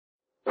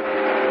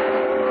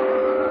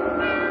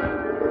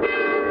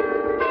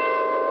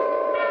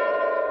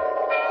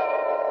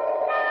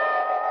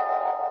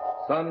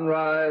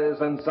sunrise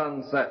and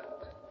sunset,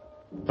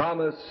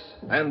 promise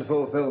and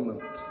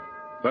fulfillment,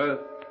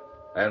 birth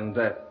and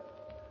death.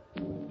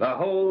 The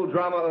whole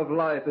drama of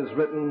life is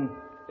written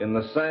in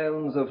the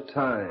sands of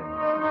time.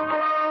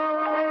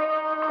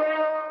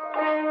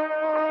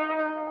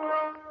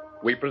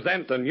 We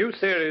present a new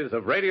series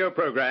of radio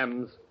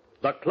programs,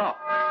 The Clock.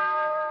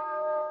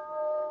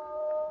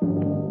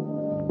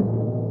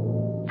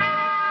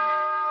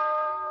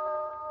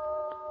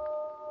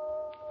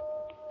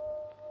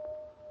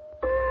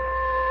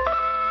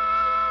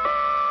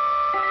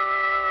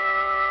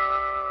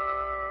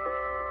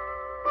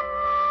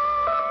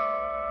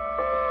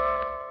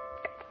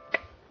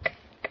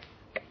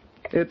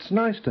 It's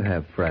nice to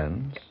have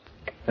friends,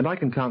 and I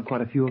can count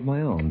quite a few of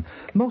my own.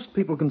 Most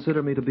people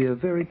consider me to be a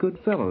very good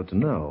fellow to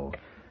know.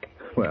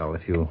 Well,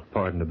 if you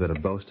pardon a bit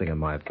of boasting on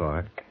my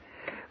part,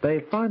 they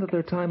find that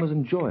their time is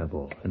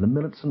enjoyable, and the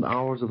minutes and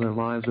hours of their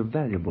lives are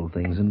valuable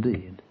things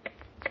indeed.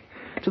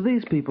 To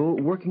these people,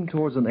 working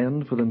towards an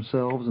end for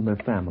themselves and their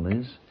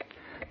families,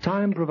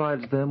 time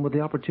provides them with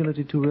the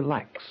opportunity to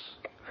relax,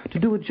 to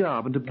do a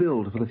job, and to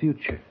build for the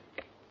future.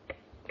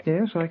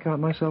 Yes, I count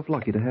myself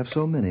lucky to have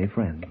so many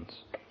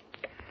friends.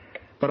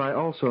 But I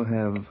also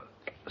have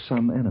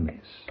some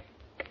enemies.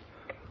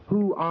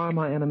 Who are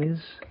my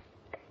enemies?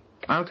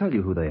 I'll tell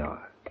you who they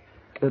are.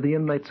 They're the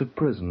inmates of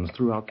prisons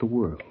throughout the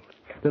world.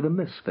 They're the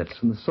misfits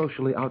and the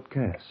socially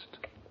outcast.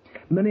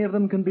 Many of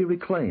them can be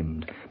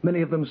reclaimed.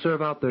 Many of them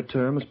serve out their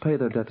terms, pay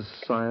their debt to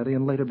society,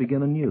 and later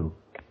begin anew.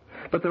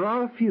 But there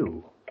are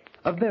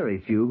a very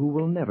few, who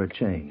will never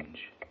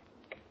change.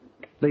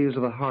 These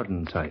are the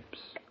hardened types,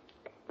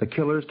 the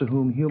killers to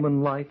whom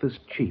human life is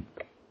cheap.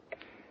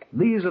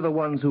 These are the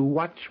ones who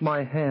watch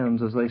my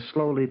hands as they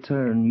slowly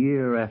turn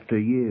year after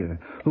year,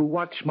 who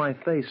watch my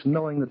face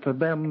knowing that for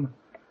them,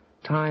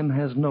 time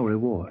has no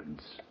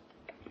rewards.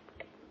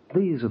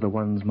 These are the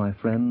ones, my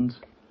friends,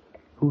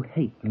 who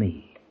hate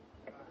me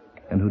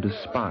and who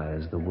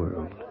despise the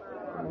world.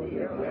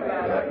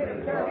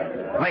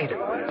 Wait.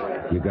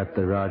 You got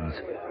the rods?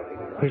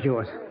 Here's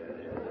yours.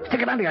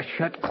 Stick it under your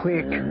shirt,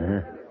 quick.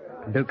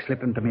 Duke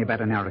slipped them to me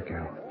about an hour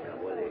ago.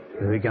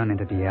 We're going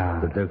into the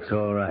yard. The Duke's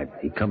all right.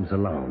 He comes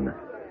alone.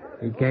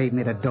 He gave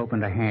me the dope in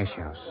the hash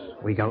house.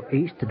 We go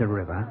east to the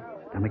river,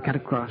 and we cut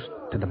across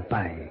to the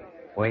bay.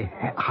 We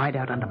hide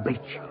out on the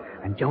beach,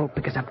 and Joe will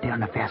pick us up there on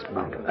the fast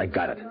boat. I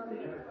got it.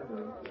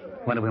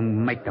 When do we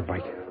make the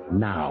break?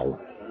 Now.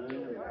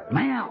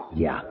 Now?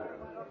 Yeah.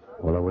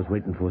 All I was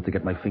waiting for was to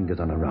get my fingers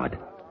on a rod.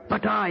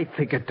 But I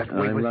figured that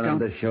we I'm was running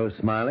going... the show,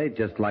 Smiley,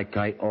 just like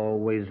I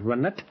always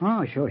run it.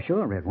 Oh,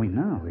 sure, Red. We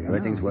know.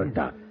 Everything's worked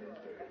out.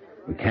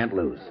 We can't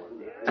lose.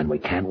 And we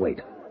can't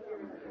wait.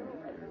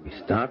 We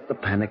start the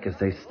panic as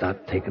they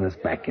start taking us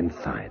back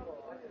inside.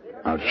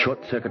 I'll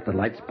short-circuit the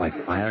lights by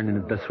firing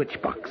into the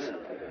switch box.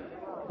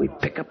 We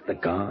pick up the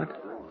guard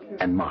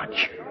and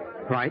march.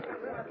 Right.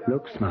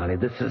 Look, Smiley,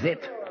 this is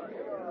it.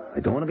 I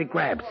don't want to be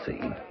grabbed,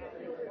 see?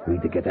 We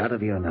either get out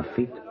of here on our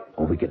feet,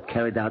 or we get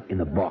carried out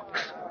in a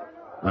box.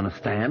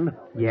 Understand?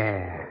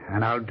 Yeah,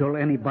 and I'll duel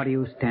anybody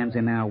who stands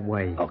in our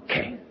way.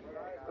 Okay.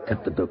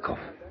 Cut the Duke off.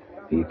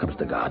 Here comes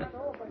the guard.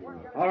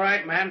 All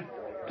right, man.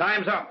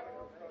 Time's up.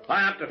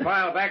 Line up to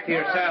file back to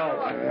your cells.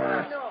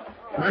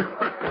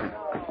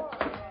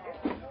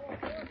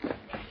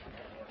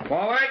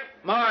 Forward,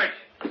 march.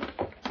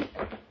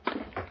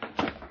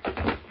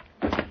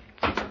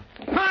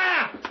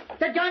 Fire!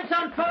 The gun's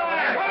on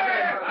fire!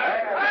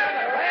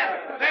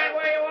 Stand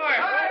where you are.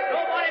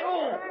 Nobody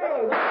move.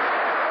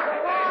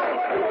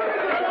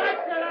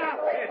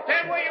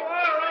 Stand where you are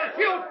or I'll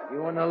shoot. You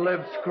want to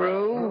live,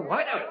 Screw?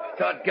 Why not?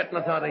 Start getting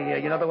us out of here.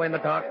 You know the way in the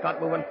dark,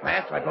 start moving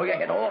fast, or I blow your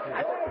head off.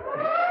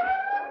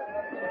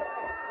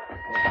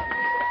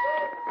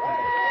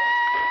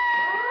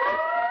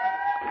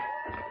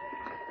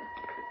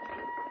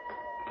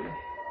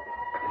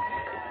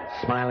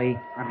 Smiley.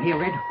 I'm here,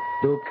 Red.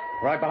 Duke.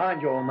 Right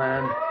behind you, old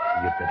man.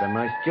 You did a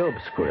nice job,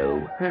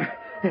 Screw.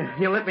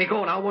 You let me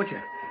go now, won't you?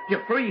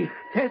 You're free.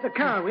 There's the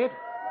car, Red.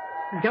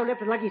 Joe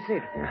left it like he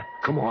said. Yeah,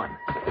 come on.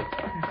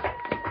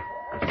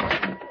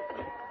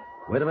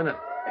 Wait a minute.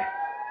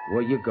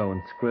 Where you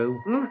going,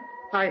 Screw?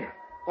 I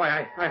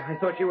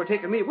thought you were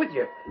taking me with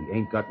you. We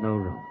ain't got no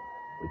room.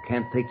 We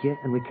can't take you,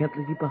 and we can't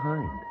leave you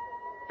behind.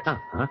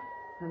 Huh?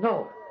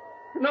 No.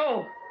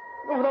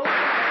 Over the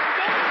line.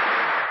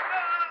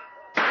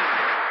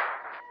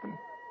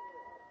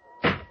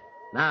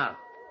 Now,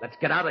 let's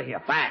get out of here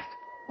fast.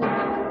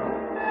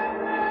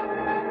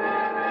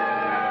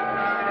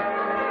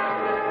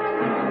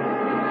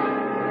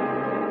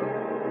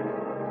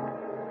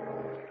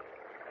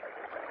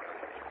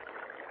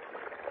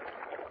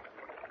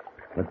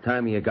 What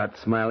time you got,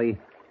 Smiley?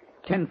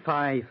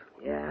 10-5.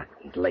 Yeah,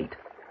 he's late.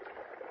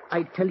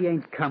 I tell you,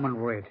 ain't coming,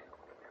 Red.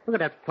 Look at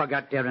that fog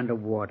out there in the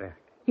water.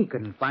 He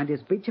couldn't find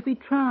his beach if he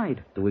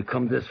tried. Do we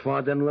come this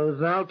far, then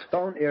lose out?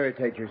 Don't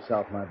irritate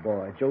yourself, my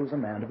boy. Joe's a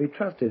man to be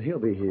trusted. He'll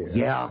be here.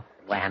 Yeah,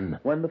 when?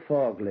 When the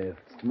fog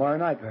lifts. Tomorrow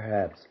night,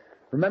 perhaps.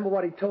 Remember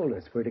what he told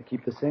us. We're to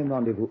keep the same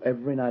rendezvous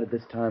every night at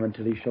this time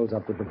until he shows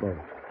up with the boat.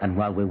 And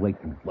while we're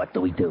waiting, what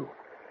do we do?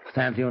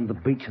 Stand here on the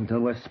beach until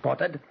we're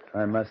spotted?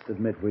 I must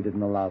admit we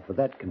didn't allow for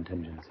that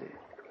contingency.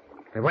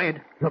 Hey,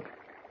 Red, look.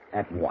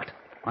 At what?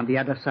 On the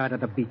other side of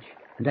the beach,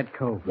 in that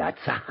cove.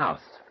 That's a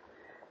house.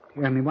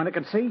 You only one I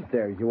can see.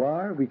 There you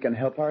are. We can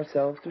help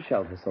ourselves to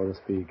shelter, so to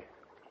speak.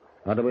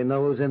 How do we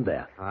know who's in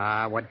there?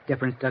 What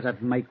difference does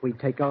it make? We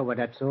take over,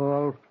 that's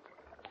all.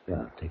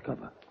 Yeah, take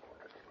cover.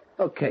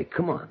 Okay,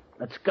 come on.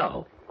 Let's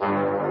go.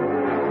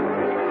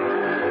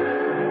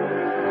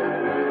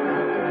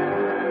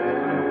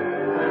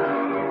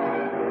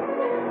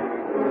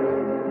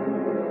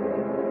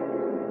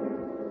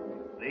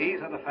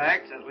 These are the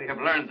facts as we have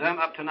learned them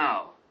up to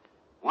now.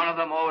 One of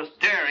the most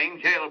daring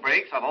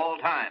jailbreaks of all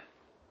time.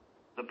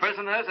 The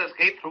prisoners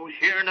escaped through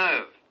sheer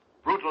nerve,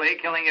 brutally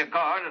killing a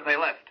guard as they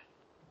left.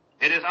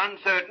 It is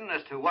uncertain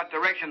as to what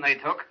direction they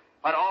took,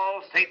 but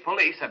all state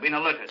police have been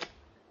alerted.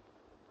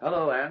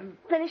 Hello, Anne.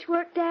 Finished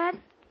work, Dad?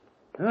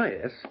 Oh,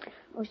 yes.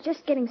 I was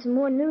just getting some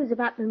more news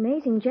about the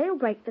amazing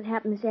jailbreak that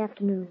happened this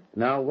afternoon.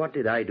 Now, what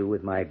did I do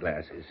with my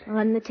glasses?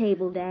 On the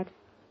table, Dad.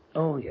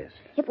 Oh, yes.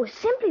 It was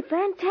simply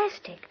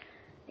fantastic.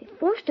 They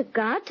forced a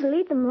guard to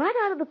lead them right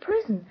out of the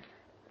prison.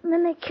 And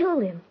then they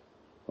killed him.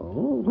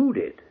 Oh, who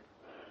did?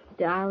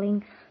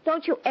 Darling,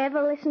 don't you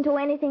ever listen to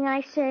anything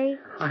I say?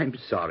 I'm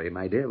sorry,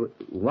 my dear.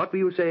 What were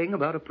you saying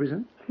about a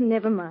prison?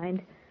 Never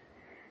mind.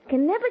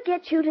 Can never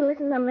get you to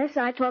listen unless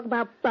I talk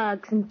about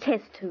bugs and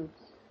test tubes.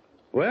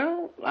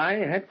 Well, I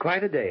had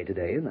quite a day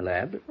today in the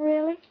lab.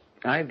 Really?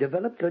 I've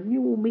developed a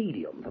new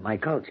medium for my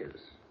cultures.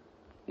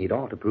 It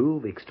ought to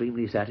prove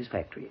extremely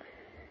satisfactory.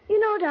 You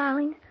know,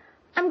 darling,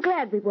 I'm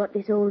glad we bought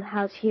this old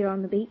house here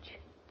on the beach.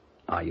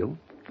 Are you?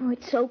 Oh,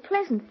 it's so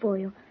pleasant for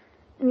you.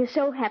 And you're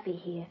so happy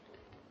here.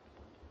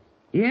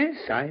 Yes,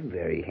 I'm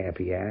very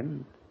happy,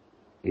 Anne.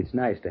 It's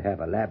nice to have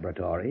a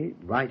laboratory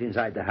right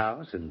inside the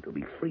house and to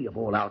be free of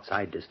all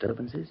outside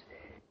disturbances.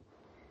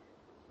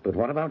 But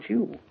what about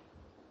you?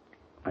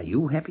 Are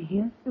you happy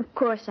here? Of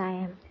course I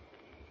am.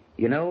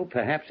 You know,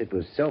 perhaps it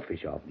was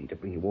selfish of me to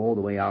bring you all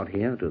the way out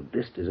here to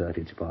this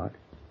deserted spot.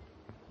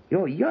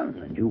 You're young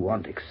and you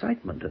want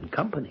excitement and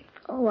company.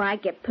 Oh, I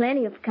get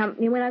plenty of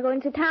company when I go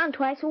into town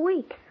twice a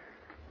week.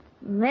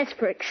 And as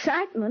for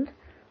excitement,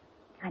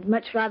 I'd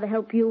much rather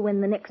help you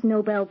win the next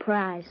Nobel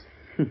Prize.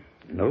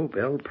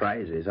 Nobel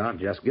Prizes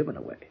aren't just given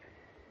away.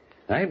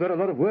 I've got a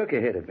lot of work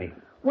ahead of me.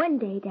 One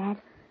day, Dad,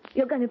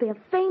 you're going to be a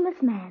famous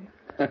man.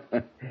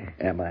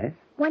 Am I?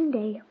 One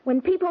day,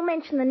 when people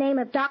mention the name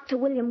of Dr.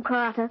 William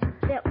Carter,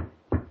 they'll...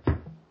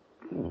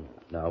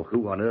 Now,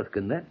 who on earth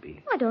can that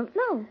be? I don't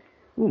know.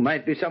 Who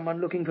might be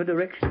someone looking for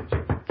directions?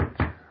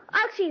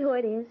 I'll see who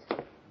it is.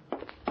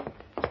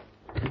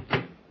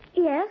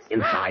 Yes?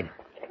 Inside.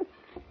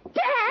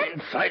 Dad!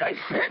 Inside, I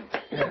said.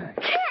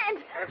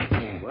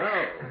 Dad!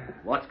 Well,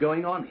 what's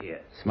going on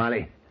here?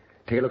 Smiley,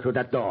 take a look through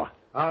that door.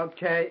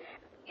 Okay.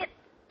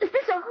 Is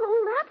this a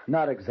hold-up?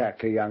 Not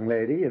exactly, young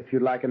lady. If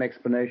you'd like an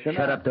explanation...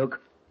 Shut up, Duke.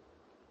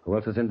 Who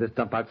else is in this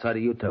dump outside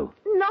of you two?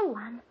 No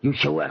one. You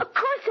sure? Of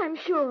course I'm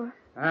sure.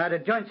 The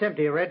joint's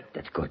empty, Red.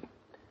 That's good.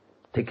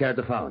 Take care of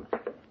the phone.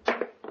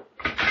 Dad,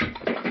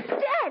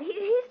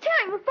 he's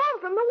tearing the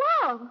phone from the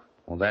wall.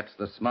 Well, that's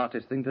the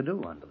smartest thing to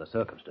do under the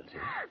circumstances.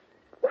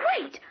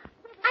 Wait!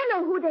 I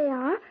know who they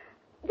are.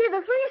 They're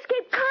the 3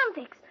 escaped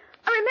convicts.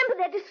 I remember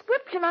their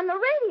description on the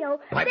radio.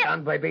 Pipe They're...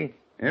 down, baby.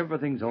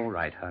 Everything's all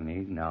right,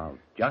 honey. Now,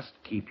 just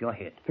keep your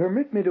head.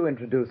 Permit me to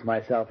introduce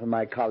myself and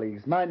my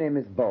colleagues. My name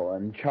is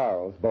Bowen,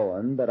 Charles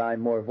Bowen, but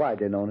I'm more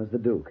widely known as the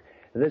Duke.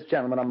 This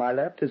gentleman on my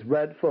left is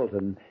Red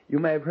Fulton. You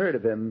may have heard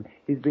of him.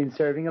 He's been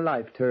serving a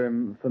life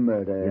term for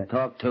murder. You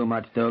talk too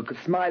much, Duke.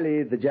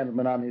 Smiley, the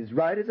gentleman on his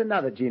right, is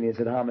another genius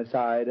at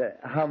homicide.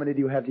 How many do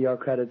you have to your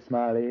credit,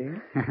 Smiley?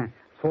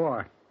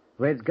 4.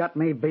 Red's got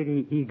me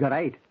beat. He got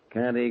 8.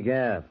 Candy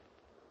Gav.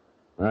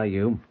 Are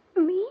you?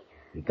 Me?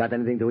 You got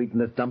anything to eat in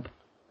this dump?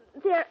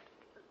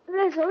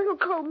 There's a little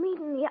cold meat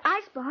in the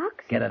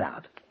icebox. Get it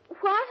out.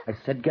 What? I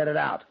said get it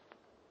out.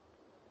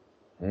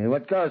 Hey,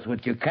 what goes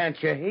with you?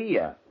 Can't you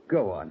hear?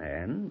 Go on,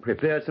 Anne.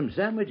 Prepare some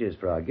sandwiches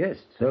for our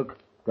guests. Duke,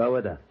 go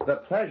with her. The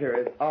pleasure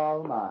is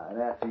all mine.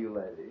 After you,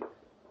 ladies.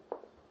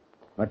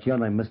 What's your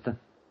name, mister?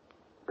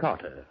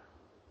 Carter.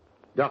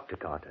 Dr.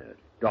 Carter.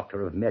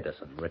 Doctor of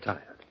medicine,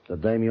 retired. The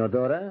dame your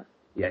daughter?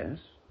 Yes?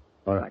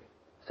 All right.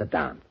 Sit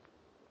down.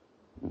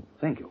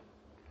 Thank you.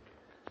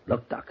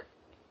 Look, Doc.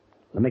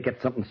 Let me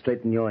get something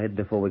straight in your head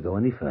before we go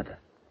any further.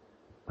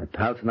 My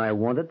pals and I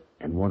want it,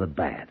 and want it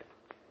bad.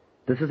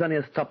 This is only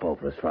a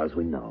stopover as far as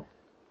we know.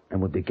 And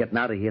we'll be getting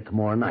out of here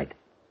tomorrow night.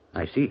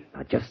 I see.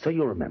 Now, just so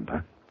you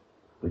remember,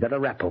 we got a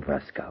rap over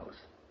our skulls.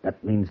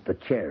 That means the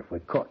chair if we're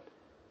caught.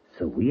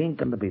 So we ain't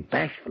going to be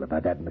bashful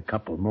about adding a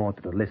couple more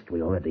to the list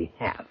we already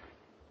have.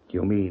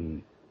 You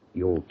mean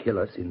you'll kill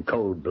us in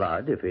cold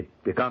blood if it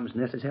becomes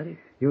necessary?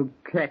 You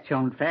catch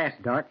on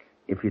fast, Doc.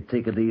 If you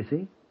take it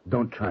easy,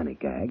 don't try any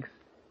gags.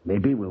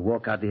 Maybe we'll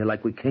walk out of here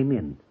like we came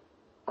in.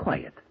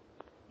 Quiet.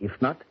 If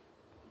not,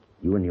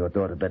 you and your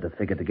daughter better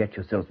figure to get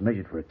yourselves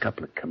measured for a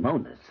couple of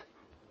kimonos.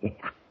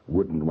 Yeah,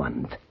 wooden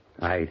ones.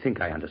 I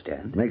think I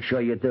understand. Make sure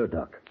you do,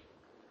 Doc.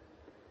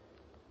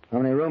 How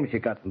many rooms you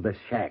got in this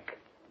shack?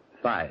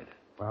 5.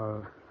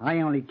 Well,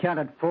 I only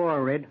counted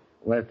 4, Red.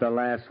 Where's the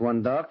last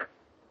one, Doc?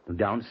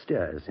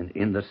 Downstairs,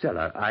 in the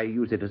cellar. I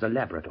use it as a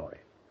laboratory.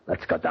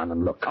 Let's go down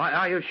and look.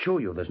 I assure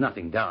you there's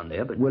nothing down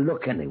there, but... We'll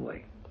look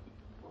anyway.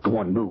 Go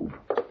on, move.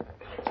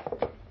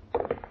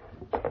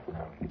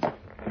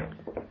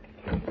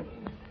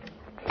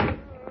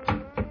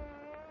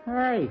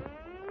 Hey,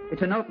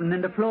 it's an opening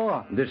in the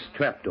floor. This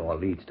trapdoor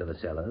leads to the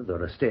cellar.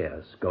 There are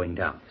stairs going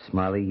down.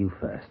 Smiley, you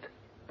first.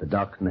 The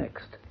Doc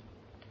next.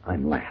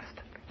 I'm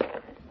last.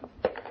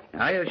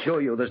 I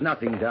assure you there's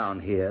nothing down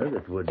here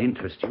that would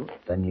interest you.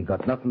 Then you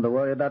got nothing to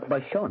worry about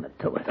by showing it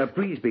to us.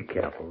 Please be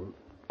careful.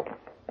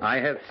 I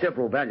have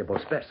several valuable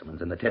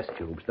specimens in the test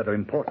tubes that are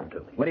important to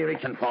me. What are you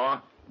reaching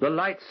for? The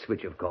light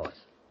switch, of course.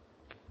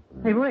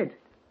 Hey, Red.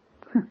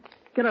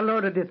 Get a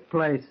load of this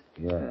place.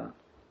 Yeah.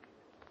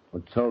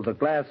 What's all the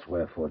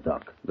glassware for,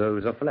 Doc?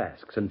 Those are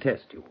flasks and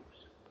test tubes.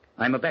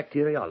 I'm a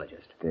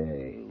bacteriologist.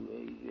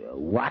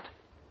 What?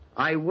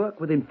 I work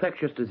with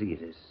infectious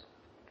diseases.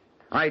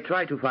 I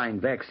try to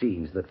find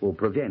vaccines that will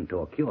prevent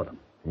or cure them.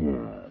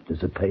 Yeah.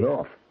 Does it pay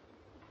off?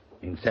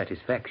 In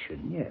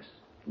satisfaction, yes.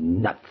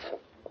 Nuts.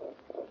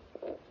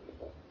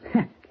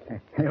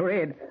 Hey,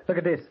 Red, look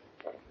at this.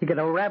 You got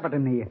a rabbit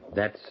in here.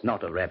 That's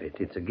not a rabbit,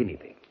 it's a guinea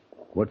pig.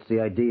 What's the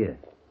idea?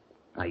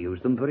 I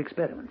use them for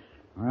experiments.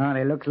 Well,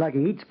 he looks like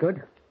he eats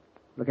good.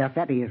 Look how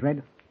fat he is,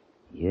 Red.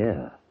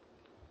 Yeah.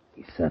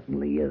 He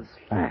certainly is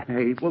fat.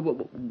 Hey,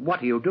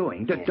 what are you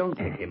doing? Don't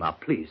pick him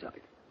up, please.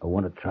 I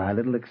want to try a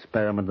little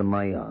experiment of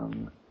my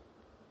own.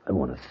 I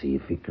want to see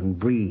if he can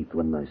breathe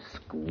when I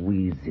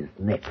squeeze his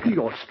neck.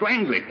 You're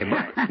strangling him.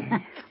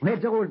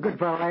 Red's always good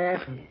for a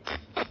laugh.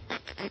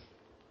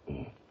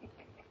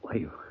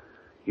 Why,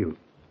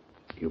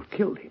 you've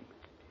killed him.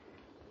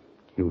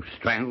 You've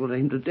strangled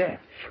him to death.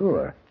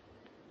 Sure.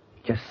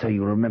 Just so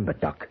you remember,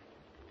 Doc,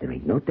 there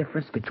ain't no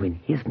difference between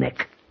his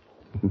neck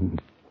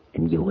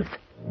and yours.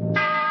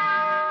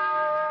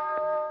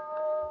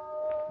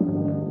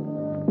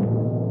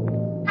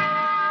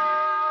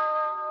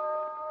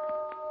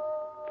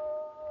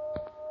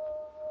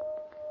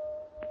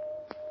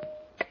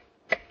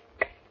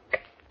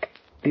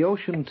 The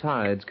ocean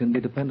tides can be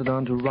depended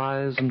on to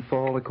rise and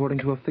fall according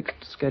to a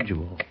fixed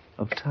schedule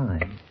of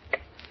time.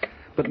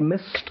 But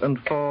mist and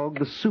fog,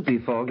 the soupy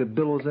fog that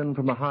billows in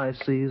from the high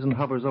seas and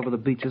hovers over the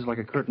beaches like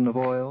a curtain of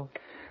oil,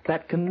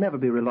 that can never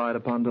be relied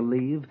upon to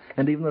leave,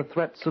 and even the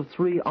threats of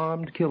 3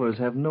 armed killers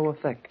have no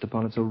effect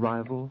upon its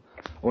arrival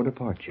or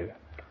departure.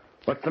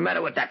 What's the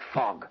matter with that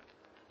fog?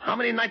 How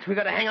many nights we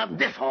got to hang out in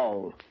this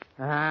hole?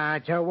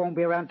 Joe won't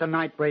be around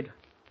tonight, Red.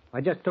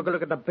 I just took a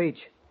look at the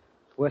beach.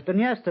 It's worse than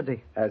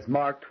yesterday. As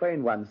Mark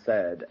Twain once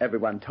said,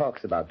 everyone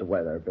talks about the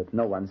weather, but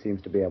no one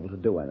seems to be able to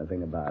do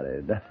anything about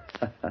it.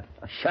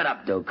 Shut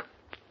up, Duke.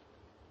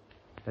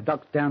 The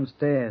Doc's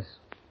downstairs,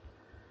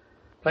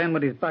 playing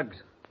with his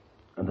bugs.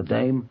 And the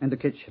dame? In the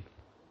kitchen.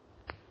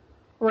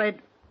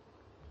 Red,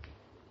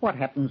 what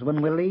happens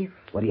when we leave?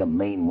 What do you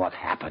mean, what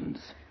happens?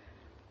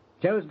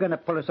 Joe's going to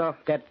pull us off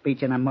that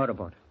beach in a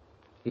motorboat.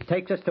 He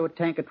takes us to a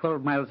tanker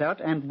 12 miles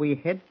out, and we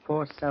head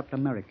for South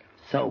America.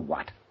 So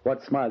what?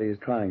 What Smiley is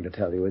trying to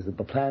tell you is that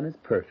the plan is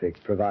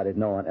perfect, provided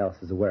no one else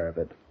is aware of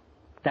it.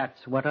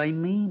 That's what I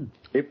mean.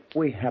 If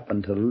we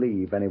happen to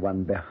leave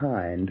anyone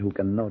behind who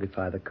can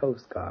notify the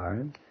Coast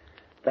Guard,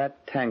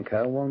 that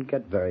tanker won't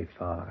get very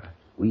far.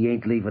 We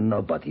ain't leaving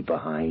nobody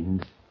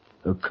behind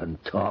who can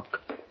talk.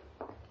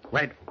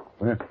 Red,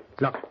 Huh?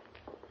 look.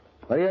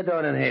 What are you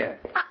doing in here?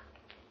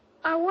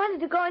 I wanted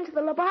to go into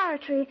the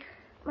laboratory.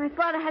 My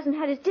father hasn't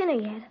had his dinner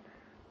yet.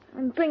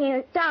 I'm bringing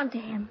it down to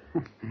him.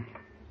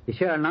 You're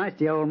sure nice to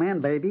the old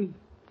man, baby.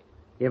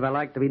 You ever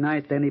like to be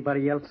nice to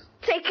anybody else?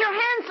 Take your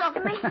hands off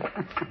me.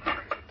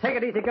 Take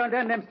it easy going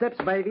down them steps,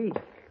 baby.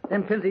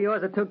 Them pins of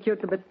yours are too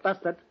cute to be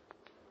busted.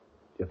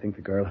 Do you think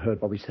the girl heard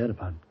what we said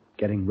about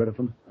getting rid of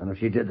them? And if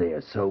she did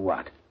there, so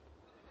what?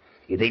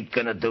 It ain't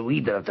gonna do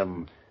either of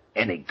them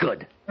any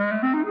good.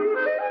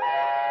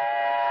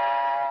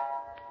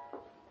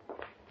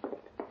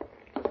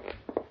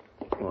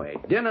 Boy,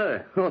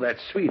 dinner? Oh,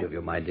 that's sweet of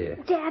you, my dear.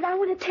 Dad, I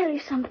want to tell you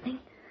something.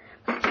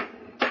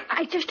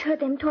 I just heard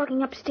them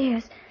talking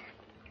upstairs.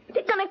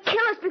 They're going to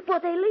kill us before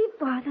they leave,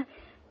 Father.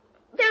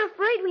 They're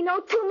afraid we know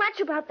too much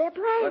about their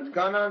plans. What's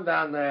going on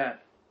down there?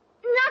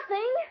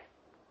 Nothing.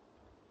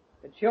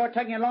 It's sure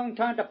taking a long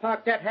time to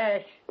park that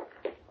hash.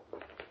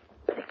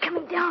 They're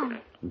coming down.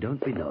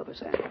 Don't be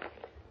nervous, Anne.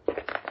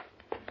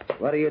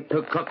 What are you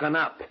two cooking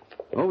up?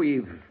 Oh,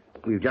 we've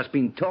just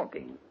been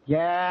talking.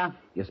 Yeah.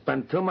 You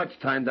spend too much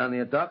time down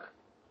here, Doc.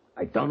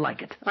 I don't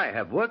like it. I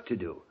have work to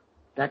do.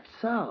 That's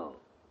so.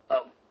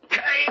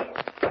 They're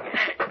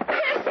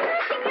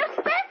searching your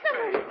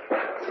specimen.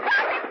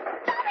 Stop it.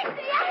 Stop it.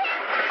 Do you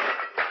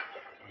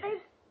hear?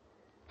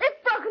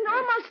 They've broken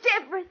almost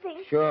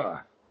everything.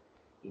 Sure.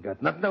 You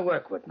got nothing to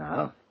work with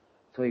now,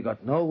 so you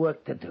got no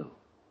work to do.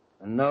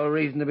 And no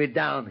reason to be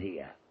down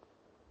here.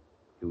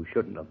 You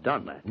shouldn't have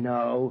done that.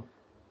 No.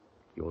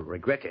 You'll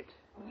regret it.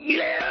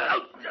 Yeah.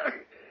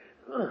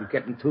 You're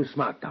getting too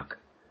smart, Doc.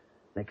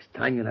 Next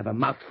time you'll have a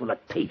mouthful of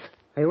teeth.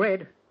 Hey,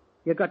 Red,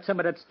 you got some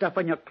of that stuff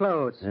on your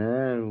clothes.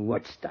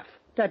 What stuff?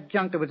 That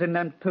junk that was in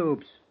them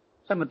tubes.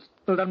 Some had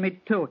spilled on me,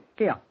 too.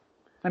 Here,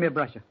 let me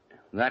brush you.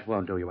 That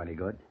won't do you any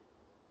good.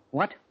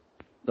 What?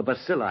 The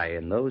bacilli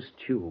in those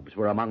tubes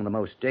were among the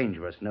most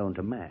dangerous known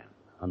to man,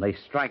 and they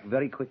strike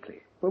very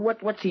quickly. Well,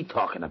 what's he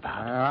talking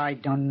about? I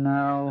don't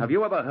know. Have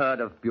you ever heard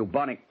of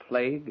bubonic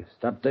plague?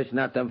 Stop dishing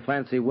out them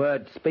fancy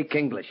words. Speak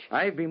English.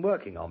 I've been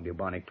working on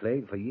bubonic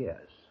plague for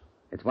years.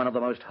 It's one of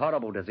the most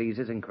horrible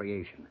diseases in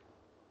creation.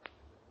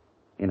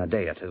 In a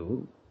day or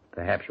two,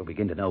 perhaps you'll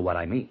begin to know what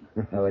I mean.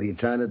 What are you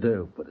trying to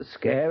do? Put a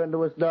scare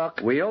into us, Doc?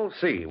 We'll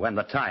see when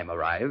the time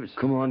arrives.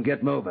 Come on,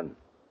 get moving.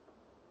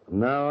 From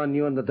now on,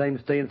 you and the dame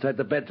stay inside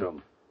the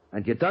bedroom.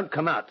 And you don't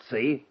come out,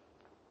 see?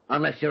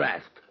 Unless you're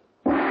asked.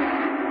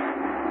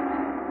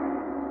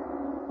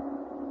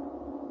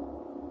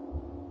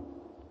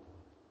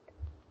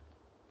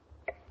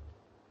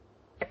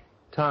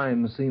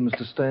 Time seems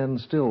to stand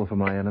still for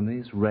my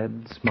enemies,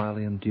 Red,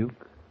 Smiley, and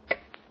Duke.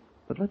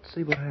 But let's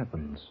see what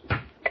happens.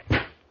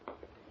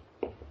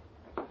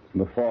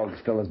 The fog's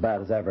still as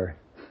bad as ever.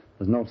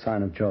 There's no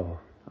sign of Joe.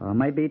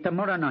 Maybe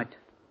tomorrow night.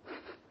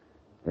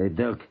 Hey,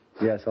 Duke.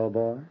 Yes, old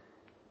boy?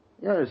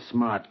 You're a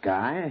smart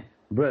guy.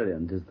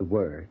 Brilliant is the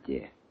word.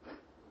 Yeah.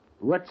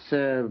 What's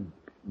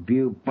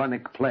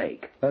bubonic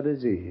plague? A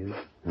disease.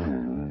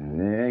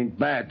 It ain't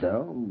bad,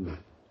 though.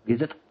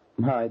 Is it?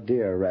 My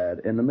dear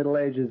Red, in the Middle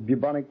Ages,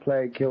 bubonic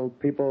plague killed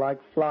people like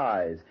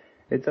flies.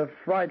 It's a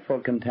frightful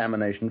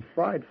contamination.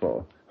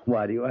 Frightful.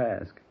 Why do you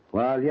ask?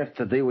 Well,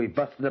 yesterday we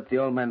busted up the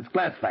old man's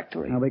glass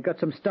factory. Now, we got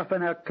some stuff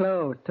in our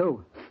clothes,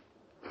 too.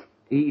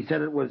 He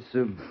said it was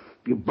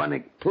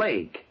bubonic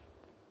plague.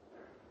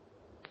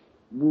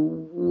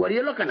 What are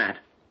you looking at?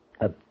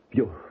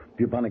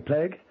 Bubonic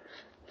plague?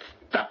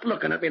 Stop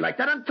looking at me like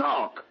that and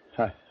talk.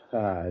 I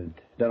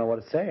don't know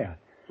what to say.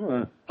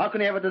 How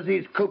can he have a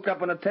disease cooped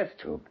up in a test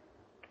tube?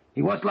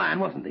 He was lying,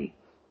 wasn't he?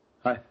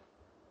 I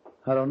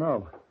don't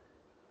know.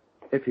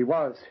 If he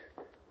was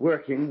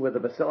working with the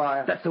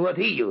bacilli... That's the word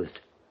he used.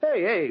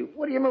 Hey,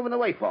 what are you moving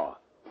away for?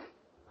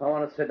 I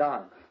want to sit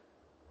down.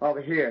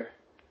 Over here.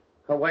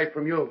 Away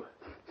from you.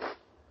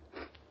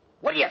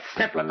 What are you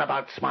sniffling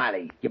about,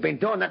 Smiley? You've been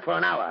doing that for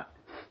an hour.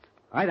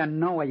 I don't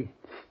know.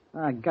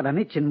 I got an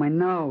itch in my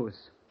nose.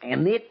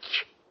 An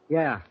itch?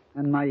 Yeah,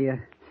 and my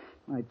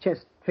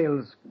chest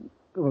feels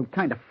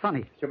kind of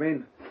funny. You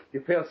mean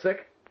you feel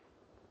sick?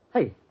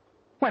 Hey,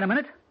 wait a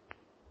minute.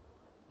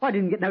 I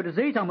didn't get no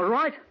disease. I'm all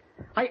right.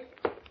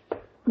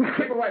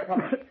 Keep away from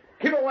me.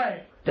 Keep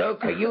away.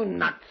 Duke, are you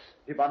nuts?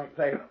 Bubonic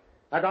plague.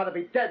 I'd rather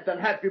be dead than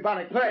have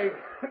bubonic plague.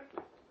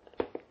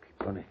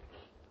 Funny.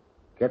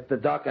 Get the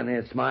doc in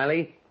here,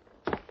 Smiley.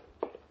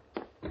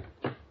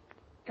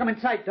 Come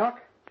inside,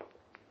 Doc.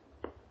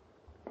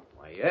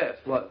 Why, yes.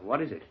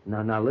 What is it?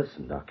 Now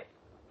listen, Doc.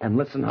 And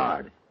listen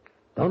hard.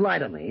 Don't lie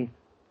to me,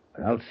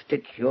 or I'll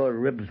stitch your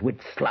ribs with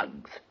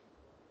slugs.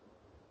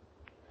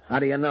 How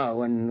do you know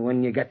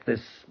when you get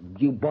this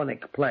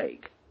bubonic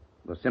plague?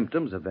 The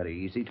symptoms are very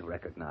easy to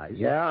recognize.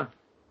 Yeah?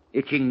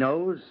 Itching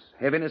nose,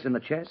 heaviness in the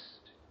chest.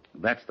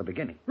 That's the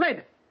beginning.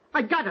 Red,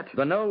 I got it.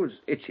 The nose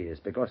itches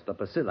because the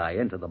bacilli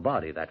enter the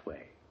body that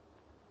way.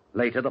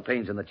 Later, the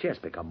pains in the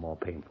chest become more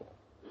painful,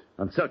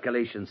 and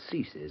circulation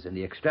ceases in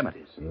the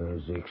extremities.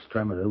 Yes, the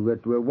extremity.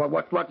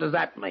 What does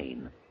that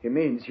mean? It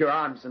means your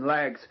arms and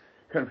legs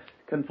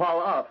can fall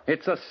off.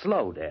 It's a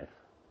slow death,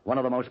 one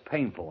of the most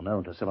painful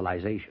known to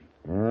civilization.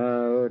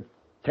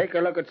 Take a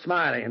look at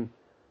Smiley and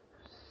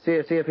see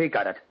if he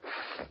got it.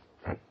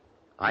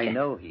 I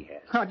know he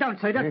has. Oh, don't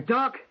say that,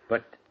 Doc.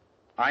 But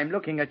I'm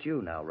looking at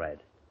you now, Red.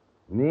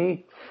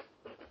 Me?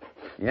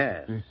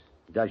 Yes.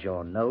 Does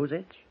your nose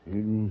itch?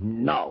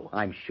 No.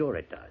 I'm sure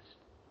it does.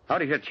 How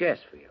does your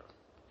chest feel?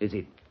 Is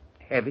it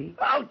heavy?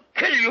 I'll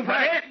kill you for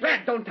that.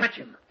 Red, don't touch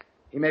him.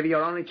 He may be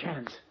your only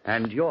chance.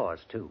 And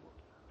yours, too.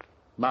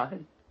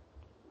 Mine?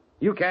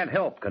 You can't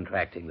help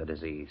contracting the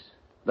disease.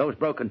 Those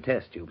broken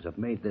test tubes have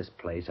made this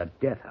place a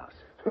death house.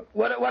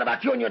 What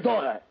about you and your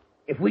daughter?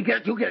 If we get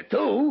it, you get it too.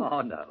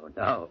 Oh,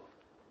 no.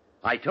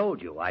 I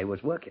told you I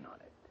was working on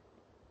it.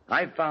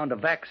 I've found a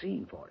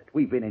vaccine for it.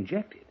 We've been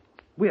injected.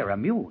 We're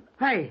immune.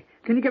 Hey,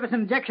 can you give us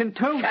an injection,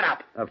 too? Shut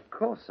up. Of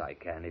course I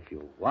can if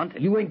you want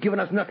it. You ain't giving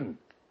us nothing.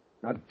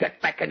 Now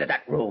get back into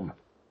that room.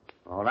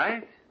 All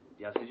right.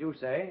 Just as you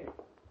say.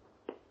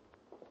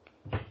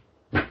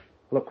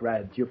 Look,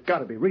 Red, you've got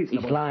to be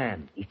reasonable. He's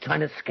lying. He's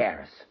trying to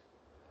scare us.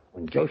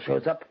 When Joe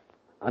shows up,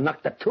 I'll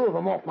knock the two of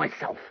them off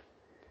myself.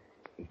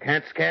 He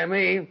can't scare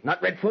me,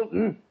 not Red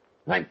Fulton.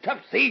 I'm tough,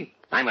 see?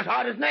 I'm as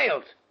hard as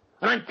nails.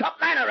 And I'm top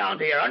man around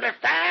here,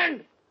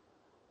 understand?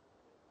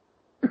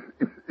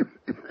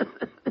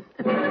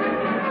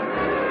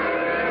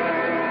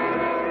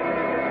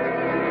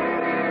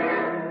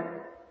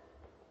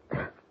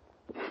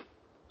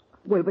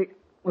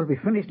 We'll be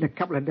finished in a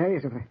couple of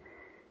days if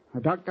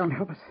the doc don't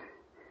help us.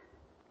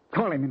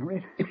 Call him in,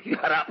 Red.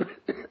 Shut up.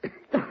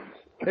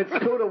 It's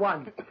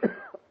 2-1.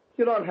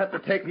 You don't have to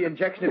take the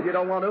injection if you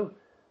don't want to,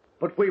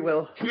 but we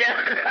will.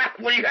 Yeah,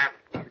 we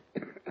have.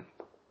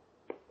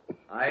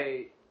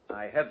 I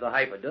have the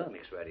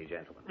hypodermics ready,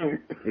 gentlemen.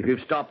 If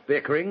you've stopped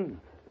bickering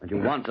and you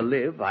want to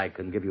live, I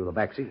can give you the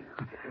vaccine.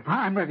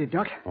 I'm ready,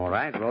 Doc. All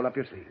right, roll up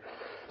your sleeve.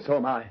 So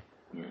am I.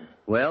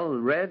 Well,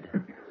 Red?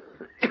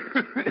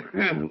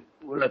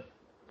 Will it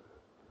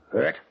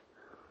hurt?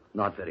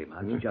 Not very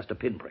much, just a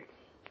pinprick.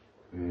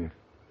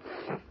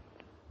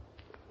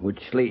 Which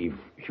sleeve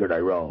should I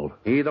roll?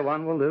 Either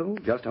one will do.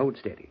 Just hold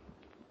steady.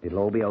 It'll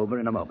all be over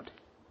in a moment.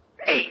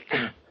 Hey!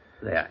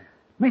 There.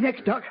 Me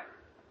next, Doc.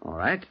 All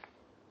right.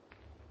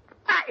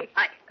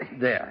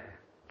 There.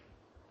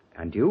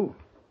 And you?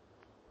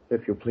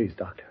 If you please,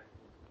 Doctor.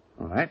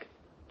 All right.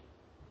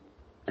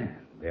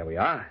 There we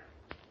are.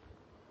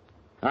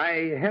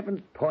 I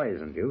haven't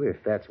poisoned you,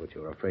 if that's what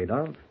you're afraid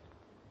of.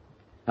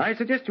 I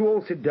suggest you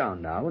all sit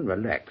down now and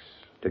relax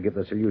to give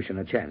the solution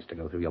a chance to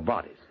go through your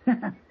bodies.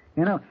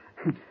 You know,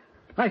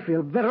 I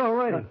feel better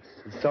already.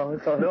 So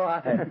do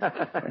I.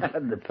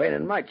 The pain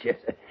in my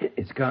chest,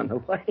 it's gone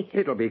away.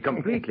 It'll be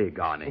completely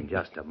gone in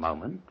just a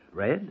moment,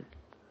 Red.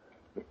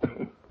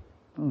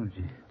 Oh,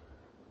 gee.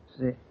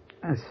 See,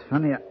 that's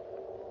funny.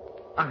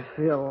 I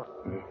feel...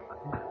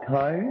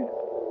 Tired?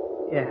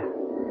 Yeah.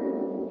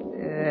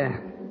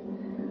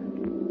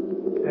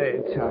 Hey,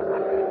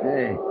 Charles.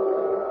 Hey,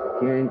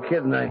 you ain't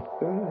kidding. I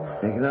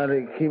can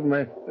hardly keep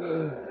my...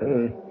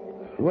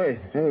 wait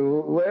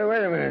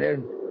a minute.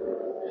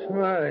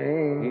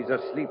 Smiley. He's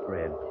asleep,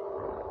 Red.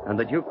 And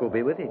the Duke will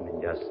be with him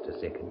in just a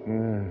second.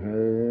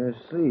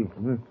 Asleep.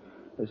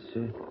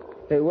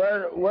 Hey,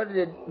 what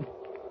did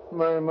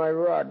my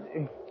rod...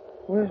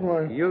 Where's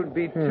my... You'd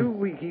be too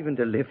weak even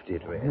to lift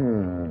it, Red.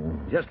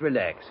 Just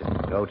relax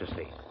and go to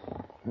sleep.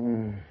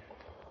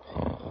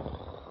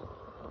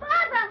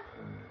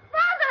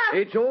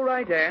 It's all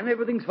right, Anne.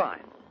 Everything's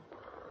fine.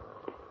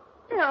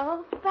 They're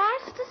all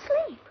fast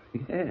asleep.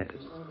 Yes.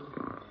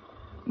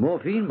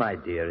 Morphine, my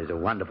dear, is a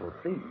wonderful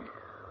thing.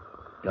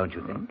 Don't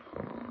you think?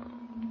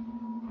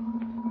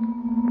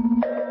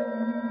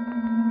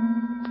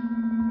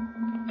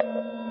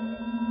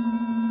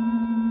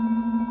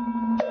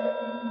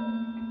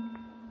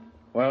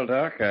 Well,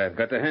 Doc, I've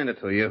got to hand it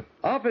to you.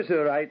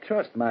 Officer, I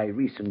trust my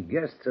recent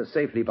guests are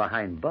safely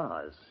behind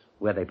bars,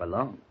 where they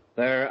belong.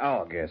 They're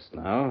our guests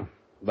now,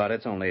 but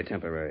it's only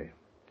temporary.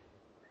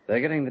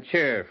 They're getting the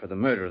chair for the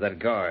murder of that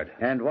guard.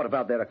 And what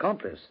about their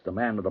accomplice, the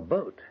man with the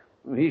boat?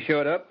 He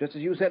showed up just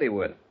as you said he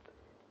would.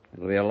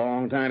 It'll be a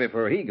long time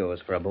before he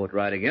goes for a boat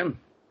ride again.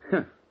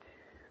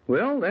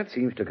 Well, that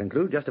seems to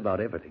conclude just about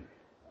everything.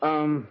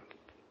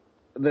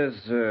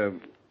 There's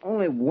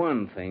only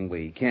one thing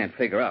we can't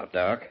figure out,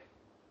 Doc.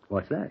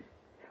 What's that?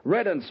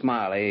 Red and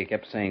Smiley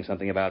kept saying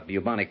something about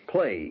bubonic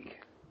plague.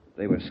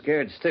 They were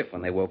scared stiff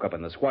when they woke up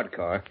in the squad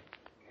car.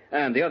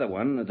 And the other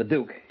one, the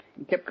Duke,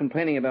 he kept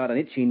complaining about an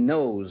itchy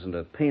nose and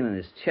a pain in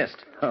his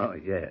chest. Oh,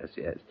 yes.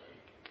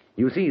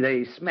 You see,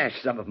 they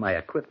smashed some of my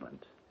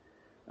equipment.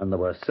 And there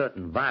were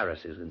certain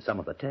viruses in some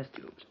of the test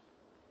tubes.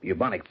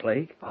 Bubonic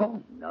plague?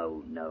 Oh,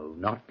 no,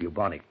 not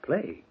bubonic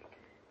plague.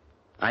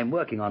 I'm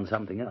working on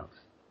something else.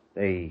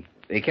 They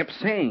kept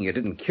saying you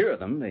didn't cure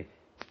them. They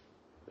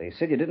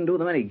said you didn't do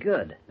them any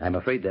good. I'm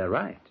afraid they're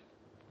right.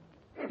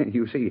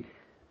 You see,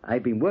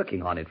 I've been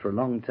working on it for a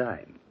long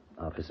time,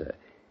 officer.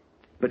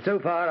 But so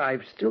far,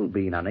 I've still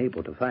been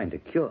unable to find a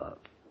cure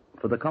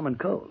for the common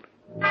cold.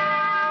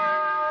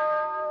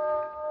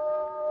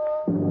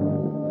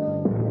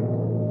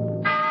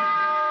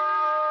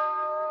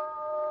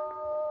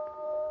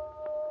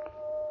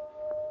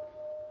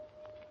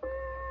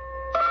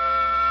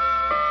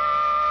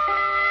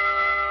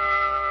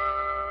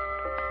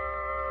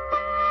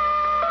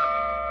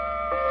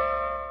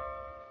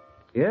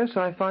 Yes,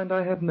 I find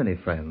I have many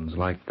friends,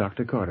 like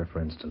Dr. Carter,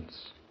 for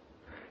instance.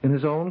 In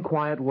his own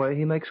quiet way,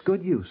 he makes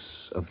good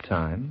use of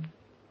time.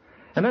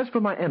 And as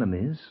for my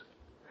enemies,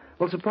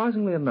 well,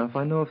 surprisingly enough,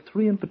 I know of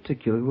 3 in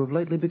particular who have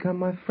lately become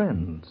my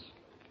friends.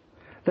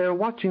 They're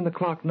watching the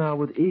clock now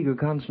with eager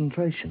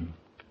concentration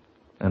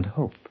and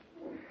hope.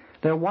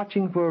 They're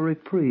watching for a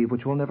reprieve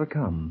which will never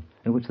come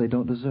and which they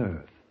don't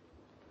deserve.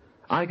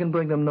 I can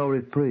bring them no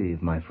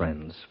reprieve, my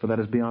friends, for that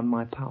is beyond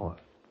my power.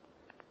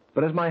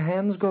 But as my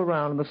hands go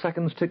round and the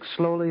seconds tick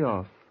slowly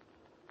off,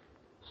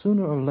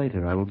 sooner or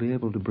later I will be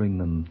able to bring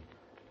them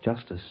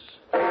justice.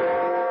 The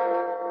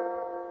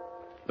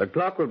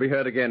Clock will be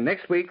heard again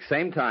next week,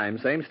 same time,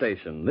 same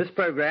station. This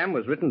program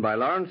was written by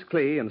Lawrence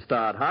Klee and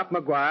starred Hart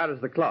McGuire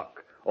as the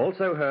Clock.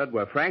 Also heard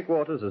were Frank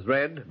Waters as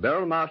Red,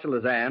 Beryl Marshall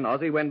as Anne,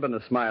 Ozzie Wenburn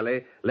as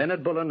Smiley,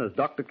 Leonard Bullen as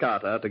Dr.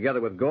 Carter, together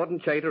with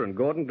Gordon Chater and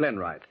Gordon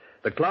Glenwright.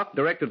 The Clock,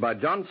 directed by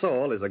John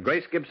Saul, is a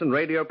Grace Gibson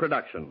radio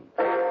production.